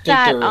bad.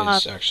 I think there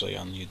is actually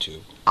on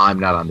YouTube. I'm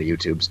not on the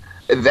YouTubes.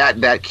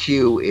 That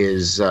queue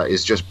is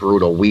just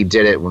brutal. We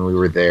did it when we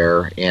were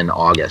there in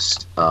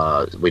August.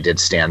 We did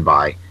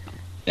standby,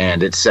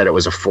 and it said it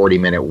was a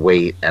 40-minute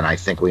wait, and I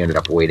think we ended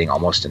up waiting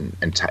almost an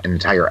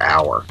entire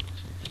hour.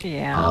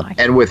 Yeah.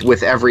 And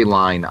with every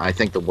line, I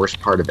think the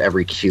worst part of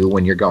every queue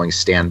when you're going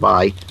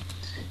standby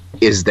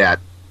is that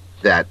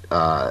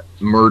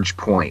merge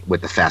point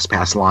with the fast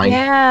pass line.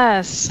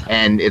 Yes.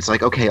 And it's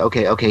like,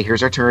 okay,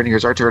 here's our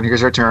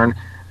turn.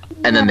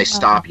 And then they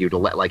stop you to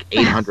let like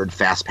 800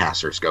 fast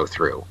passers go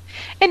through.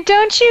 And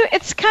don't you,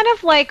 it's kind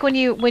of like when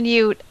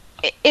you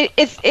it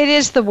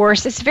is the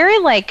worst. It's very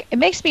like, it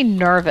makes me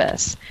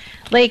nervous.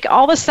 Like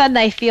all of a sudden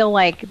I feel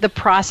like the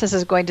process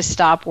is going to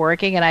stop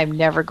working and I'm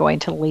never going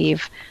to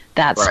leave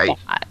that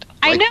spot.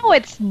 I know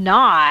it's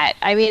not.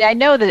 I mean, I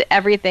know that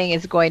everything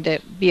is going to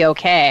be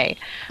okay.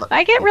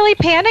 I get really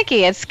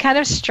panicky. It's kind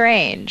of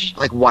strange.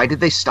 Like, why did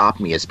they stop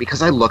me? Is it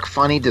because I look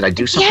funny? Did I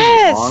do something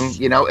wrong?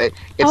 You know,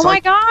 it's my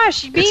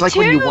gosh, me it's like too.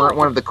 When you weren't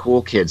one of the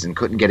cool kids and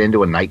couldn't get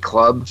into a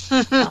nightclub.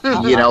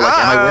 You know, like,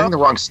 am I wearing the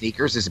wrong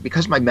sneakers? Is it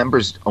because my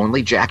members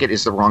only jacket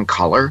is the wrong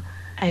color?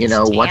 It's you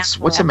know,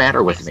 what's the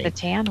matter with me? The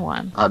tan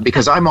one.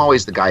 Because I'm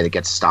always the guy that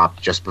gets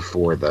stopped just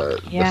before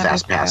the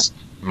fast pass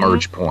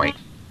merge point.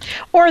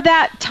 Or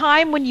that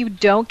time when you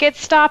don't get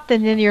stopped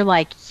and then you're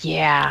like,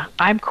 yeah,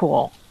 I'm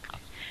cool.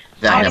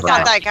 I'm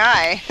not that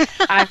guy.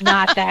 I'm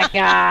not that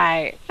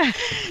guy.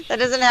 That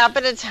doesn't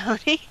happen to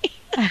Tony.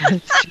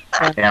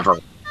 Never.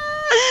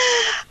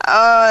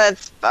 Oh,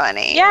 that's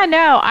funny. Yeah,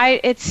 no,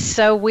 it's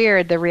so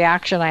weird, the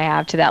reaction I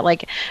have to that.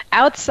 Like,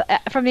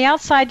 from the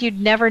outside, you'd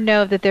never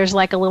know that there's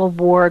like a little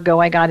war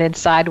going on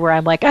inside where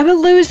I'm like, I'm a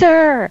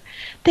loser.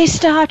 They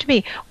stopped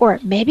me. Or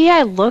maybe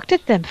I looked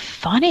at them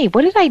funny.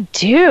 What did I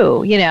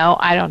do? You know,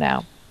 I don't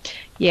know.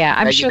 Yeah,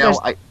 I'm sure there's...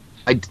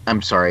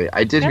 I'm sorry.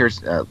 I did hear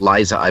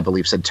Liza, I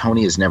believe, said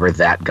Tony is never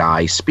that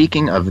guy.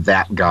 Speaking of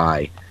that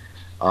guy,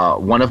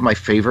 one of my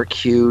favorite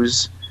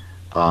cues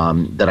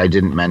that I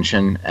didn't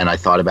mention, and I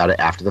thought about it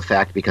after the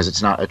fact because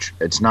it's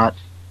not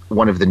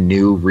one of the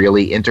new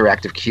really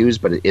interactive cues,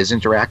 but it is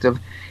interactive,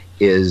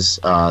 is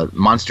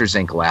Monsters,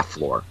 Inc. Laugh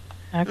Floor.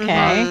 Okay.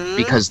 Mm-hmm.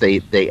 Because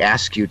they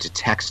ask you to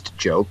text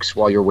jokes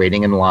while you're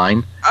waiting in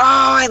line. Oh,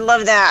 I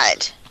love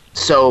that.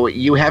 So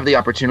you have the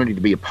opportunity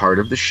to be a part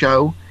of the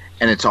show,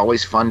 and it's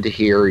always fun to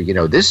hear, you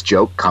know, this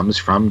joke comes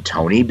from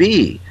Tony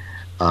B.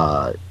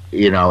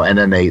 You know, and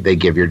then they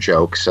give your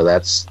joke, so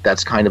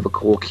that's kind of a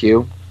cool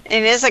cue.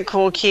 It is a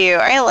cool cue.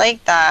 I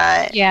like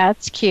that. Yeah,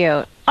 it's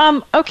cute.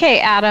 Okay,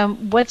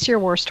 Adam, what's your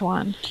worst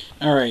one?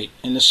 All right.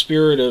 In the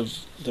spirit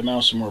of the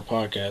Mouse and More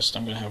podcast,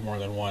 I'm going to have more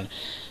than one.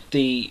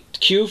 The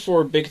queue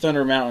for Big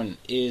Thunder Mountain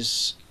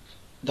is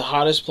the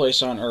hottest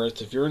place on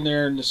earth. If you're in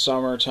there in the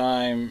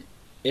summertime,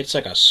 it's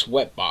like a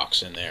sweat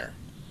box in there.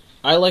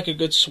 I like a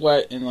good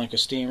sweat in like a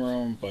steam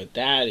room, but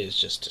that is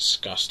just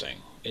disgusting.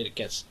 I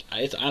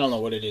don't know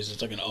what it is.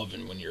 It's like an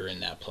oven when you're in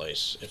that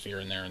place, if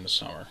you're in there in the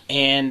summer.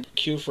 And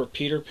queue for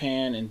Peter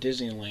Pan and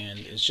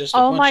Disneyland is just a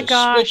bunch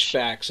of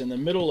switchbacks in the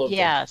middle of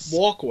the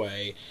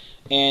walkway.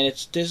 And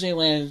it's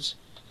Disneyland's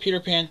Peter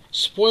Pan.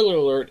 Spoiler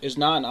alert, is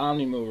not an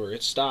Omnimover.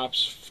 It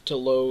stops to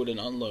load and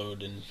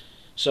unload. And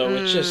so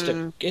it's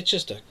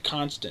just a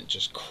constant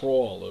just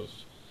crawl of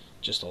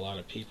just a lot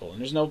of people, and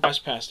there's no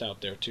fast pass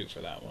out there too for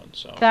that one.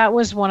 So that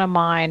was one of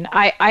mine.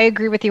 I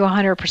agree with you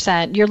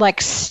 100%. You're like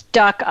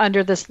stuck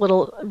under this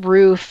little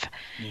roof,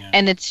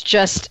 and it's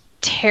just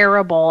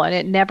terrible, and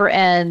it never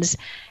ends.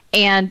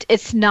 And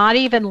it's not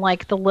even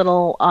like the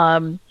little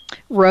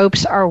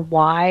ropes are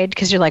wide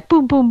because you're like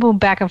boom, boom, boom,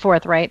 back and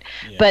forth, right?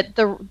 Yeah. But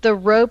the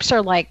ropes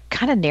are like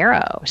kind of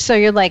narrow. So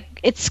you're like,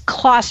 it's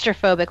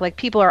claustrophobic. Like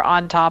people are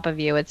on top of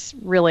you. It's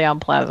really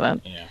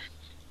unpleasant. Yeah.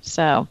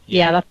 So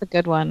yeah, that's a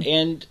good one.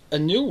 And a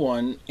new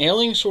one,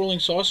 Alien Swirling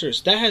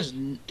Saucers,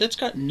 that's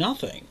got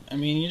nothing. I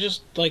mean, you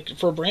just like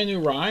for a brand new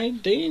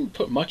ride, they didn't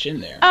put much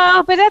in there.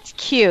 Oh, but that's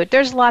cute.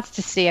 There's lots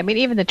to see. I mean,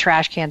 even the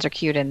trash cans are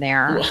cute in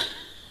there.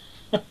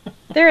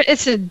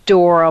 It's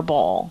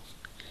adorable.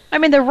 I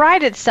mean, the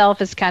ride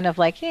itself is kind of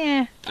like,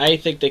 eh. I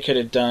think they could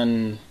have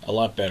done a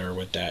lot better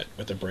with that,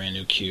 with a brand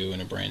new queue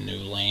and a brand new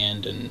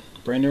land and a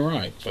brand new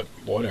ride. But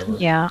whatever.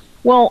 Yeah.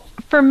 Well,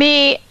 for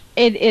me,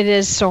 It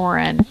is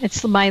Soarin'.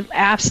 It's my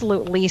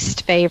absolute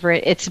least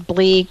favorite. It's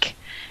bleak,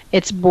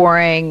 it's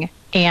boring,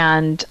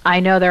 and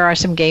I know there are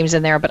some games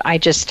in there, but I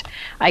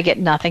get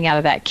nothing out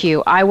of that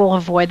queue. I will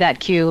avoid that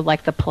queue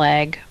like the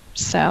plague.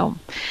 So,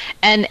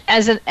 and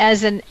as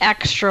an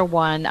extra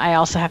one, I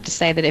also have to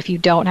say that if you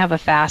don't have a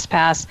fast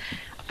pass,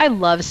 I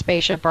love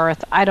Spaceship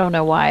Earth. I don't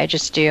know why, I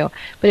just do.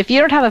 But if you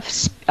don't have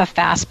a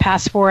fast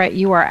pass for it,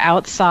 you are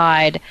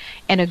outside,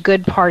 and a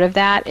good part of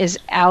that is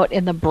out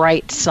in the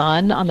bright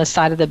sun on the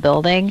side of the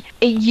building.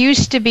 It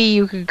used to be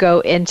you could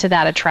go into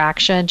that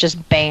attraction,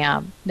 just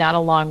bam, not a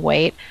long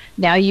wait.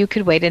 Now you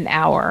could wait an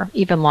hour,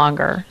 even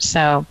longer.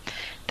 So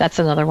that's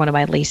another one of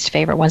my least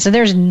favorite ones. And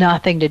there's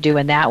nothing to do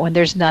in that one.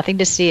 There's nothing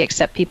to see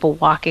except people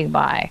walking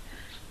by.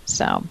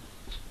 So...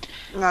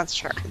 That's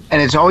true.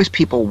 And it's always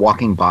people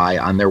walking by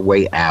on their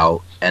way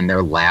out, and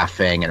they're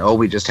laughing, and, oh,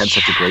 we just had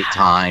such a great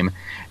time.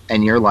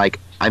 And you're like,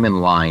 I'm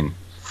in line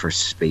for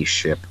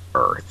Spaceship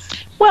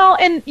Earth. Well,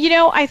 and,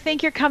 I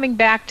think you're coming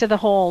back to the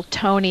whole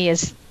Tony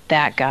is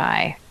that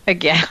guy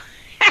again.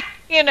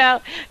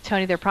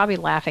 Tony, they're probably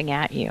laughing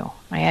at you.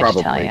 I had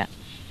to tell you.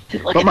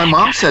 But my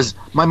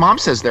mom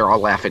says they're all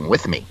laughing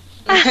with me.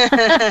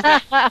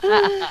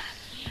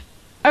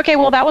 Okay,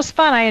 well, that was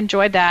fun. I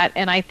enjoyed that,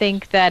 and I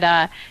think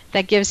that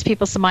that gives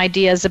people some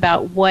ideas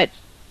about what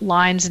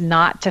lines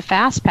not to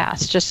fast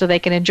pass, just so they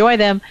can enjoy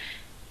them.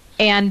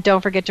 And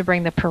don't forget to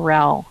bring the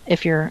Purell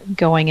if you're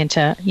going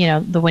into,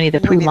 the Winnie the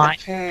Pooh line.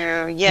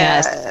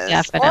 Yes,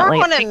 definitely.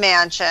 Or Haunted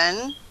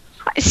Mansion.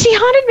 See,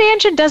 Haunted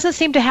Mansion doesn't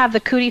seem to have the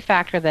cootie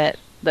factor that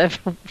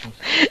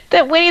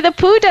Winnie the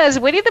Pooh does.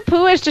 Winnie the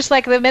Pooh is just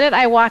like the minute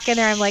I walk in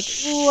there, I'm like,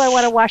 ooh, I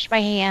want to wash my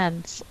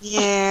hands.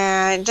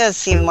 Yeah, it does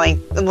seem like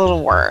a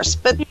little worse.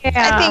 But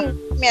I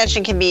think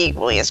Mansion can be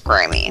equally as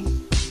grimy.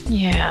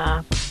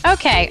 Yeah.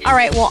 Okay. All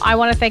right. Well, I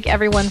want to thank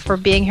everyone for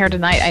being here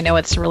tonight. I know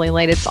it's really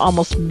late. It's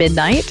almost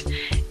midnight.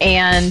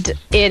 And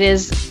it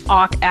is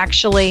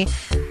actually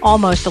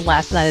almost the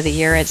last night of the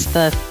year. It's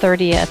the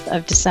 30th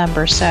of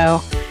December.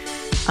 So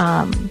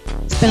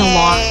it's been a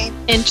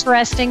long,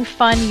 interesting,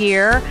 fun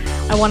year.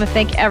 I want to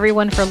thank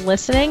everyone for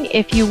listening.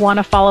 If you want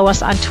to follow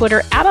us on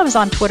Twitter, Adam's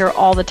on Twitter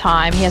all the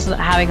time. He's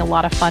having a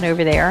lot of fun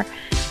over there.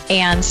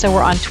 And so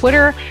we're on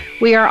Twitter.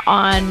 We are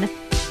on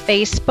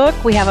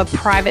Facebook. We have a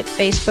private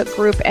Facebook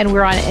group, and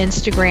we're on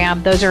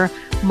Instagram. Those are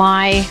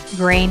my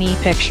grainy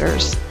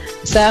pictures.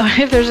 So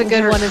if there's a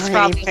good one, it's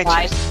probably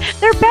mine.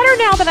 They're better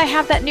now that I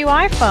have that new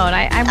iPhone.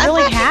 I'm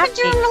really happy. You've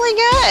been doing really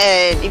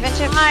good. You've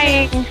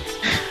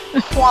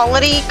been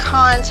quality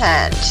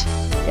content.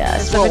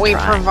 Yes, is what we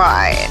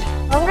provide.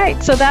 All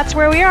right, so that's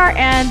where we are,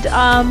 and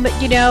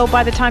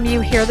by the time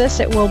you hear this,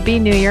 it will be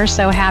New Year.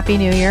 So Happy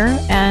New Year,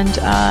 and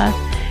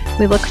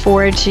we look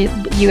forward to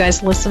you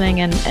guys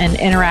listening and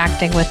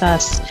interacting with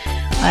us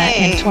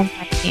in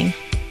 2019.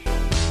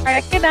 All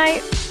right, good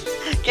night.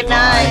 Good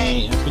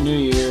night. Bye. Happy New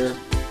Year.